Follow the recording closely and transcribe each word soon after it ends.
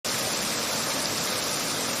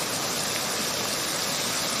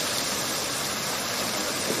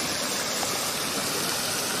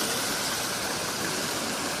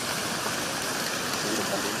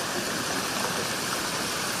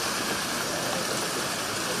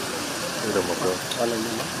Ndio mko. Wala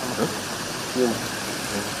nyuma. Nyuma.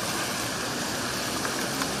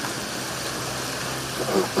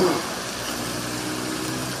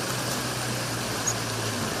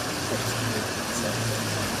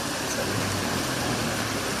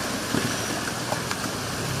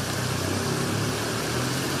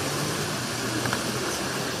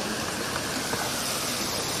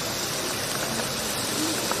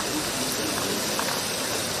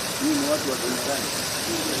 Ni watu wa Tanzania.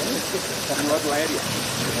 Ni watu wa area.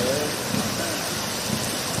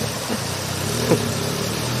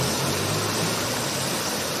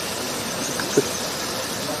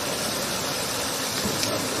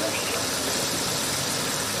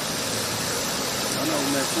 Ana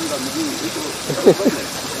umefunga mguu hicho.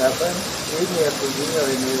 Hapa ni ya kuingia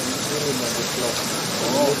wenye mguu na flow.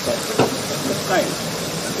 Kai.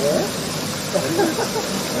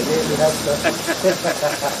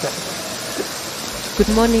 Good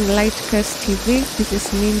morning, Lightcast TV. This is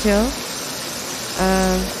Ninja.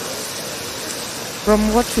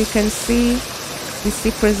 From what we can see, we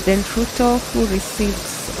see President Ruto, who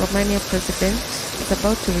receives Romania President, is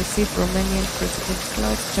about to receive Romanian President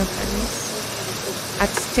Klaus Iohannis at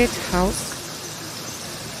State House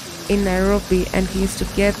in Nairobi, and he is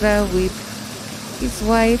together with his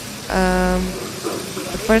wife,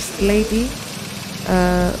 the First Lady,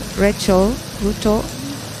 Rachel Ruto.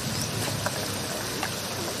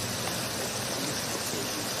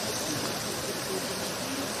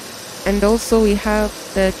 And also we have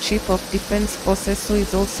the Chief of Defense Forces, who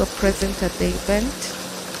is also present at the event.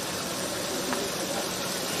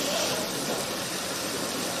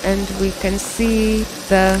 And we can see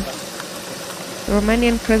the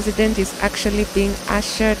Romanian president is actually being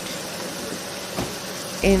ushered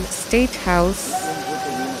in State House.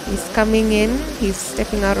 He's coming in, he's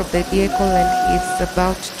stepping out of the vehicle, and he's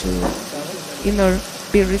about to,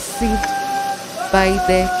 be received by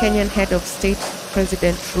the Kenyan head of state,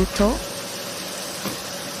 President Ruto.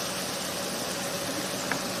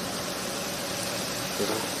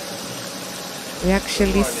 We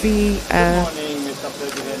actually see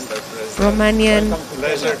Romanian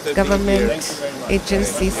government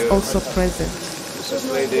agencies also present.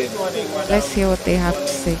 Let's hear what they have to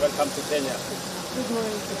say. Welcome to Kenya. Good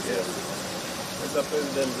morning. Yes. Mr.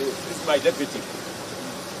 President, this is my deputy.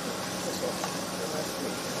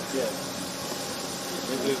 Yes.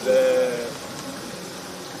 This is the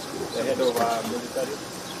head of our military.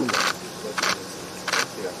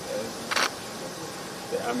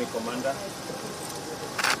 The army commander.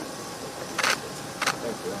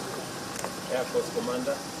 Thank you. Air Force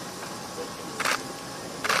commander.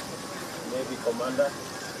 Navy commander.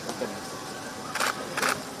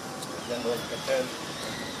 General Patel.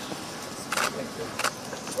 Thank you.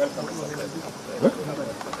 Welcome, Mr. President.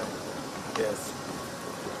 Yes.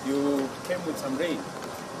 You came with some rain.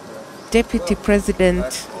 Deputy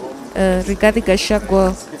President Rigathi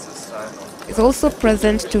Gachagua is also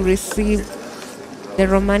present to receive the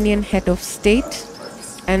Romanian head of state,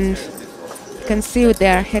 and you can see they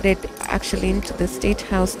are headed actually into the State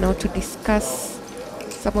House now to discuss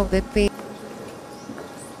some of the things